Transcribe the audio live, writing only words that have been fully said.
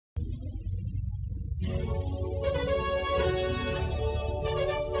Hey,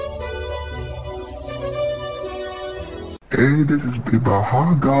 this is Biba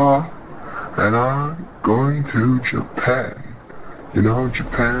Haga, and I'm going to Japan. You know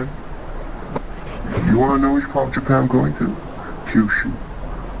Japan? You wanna know which part of Japan I'm going to? Kyushu.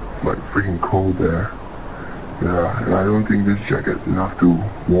 Like freaking cold there. Yeah, and I don't think this jacket's enough to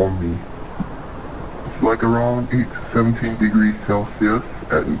warm me. It's like around 8 to 17 degrees Celsius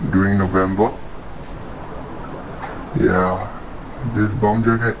during November. Yeah, this bomb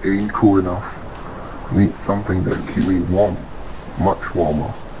jacket ain't cool enough. I need something that keep me warm, much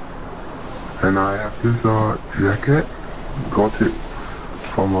warmer. And I have this jacket, got it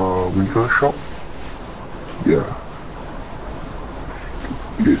from a winter shop. Yeah,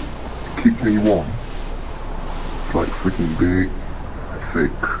 it keeps me warm. It's like freaking big,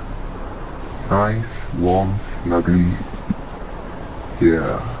 thick, nice, warm, snuggly.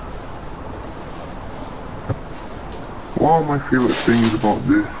 Yeah. One of my favorite things about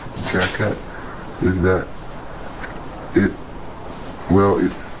this jacket is that it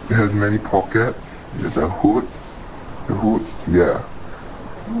has many pockets. There's a hood. The hood, yeah.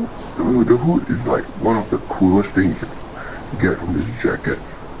 The hood is like one of the coolest things you get from this jacket.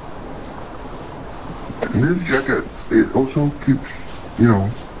 And this jacket, it also keeps,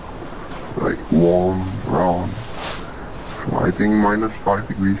 like warm around, I think -5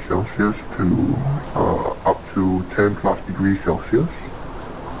 degrees Celsius to up to 10 plus degrees Celsius.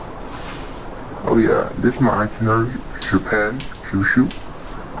 Oh yeah, this is my itinerary, Japan, Kyushu.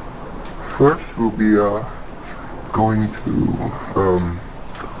 First we'll be going to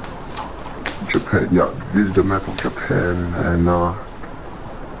Japan, yeah, this is the map of Japan, and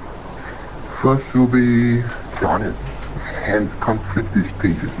first we'll be, darn it, hands can't fit these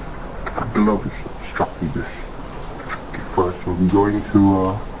pages. The glove is obstructing this. Okay, first we'll be going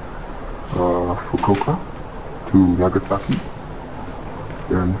to Fukuoka to Nagasaki.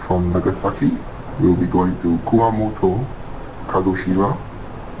 Then from Nagasaki we'll be going to Kumamoto, Kagoshima,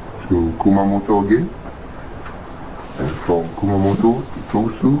 to Kumamoto again, and from Kumamoto to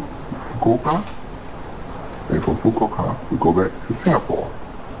Tosu, Fukuoka, and from Fukuoka we go back to Singapore.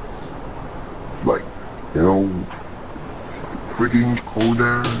 Like, freaking cold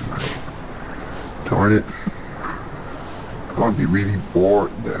there, like, darn it, I'm gonna be really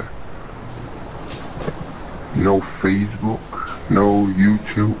bored there. No Facebook, no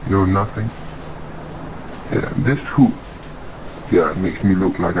YouTube, no nothing. Yeah, this hood, yeah, it makes me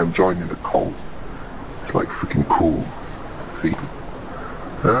look like I'm joining the cult. It's like freaking cool. See?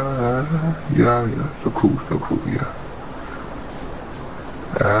 Yeah, so cool, yeah.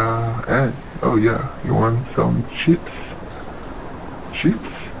 And, oh yeah, you want some chips?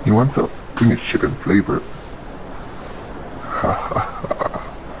 Chips? You want some? I think it's chicken flavored.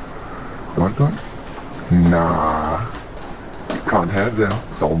 You want some? Nah, you can't have them,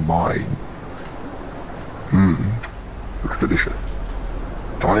 it's all mine. Looks delicious.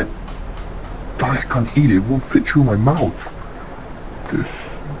 Darn it, I can't eat it, it won't fit through my mouth. This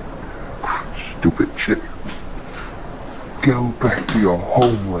stupid shit. Go back to your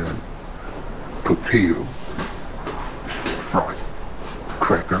homeland. Potato. Fried.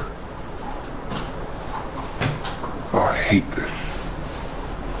 Cracker. Oh, I hate this.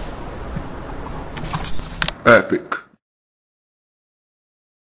 Epic.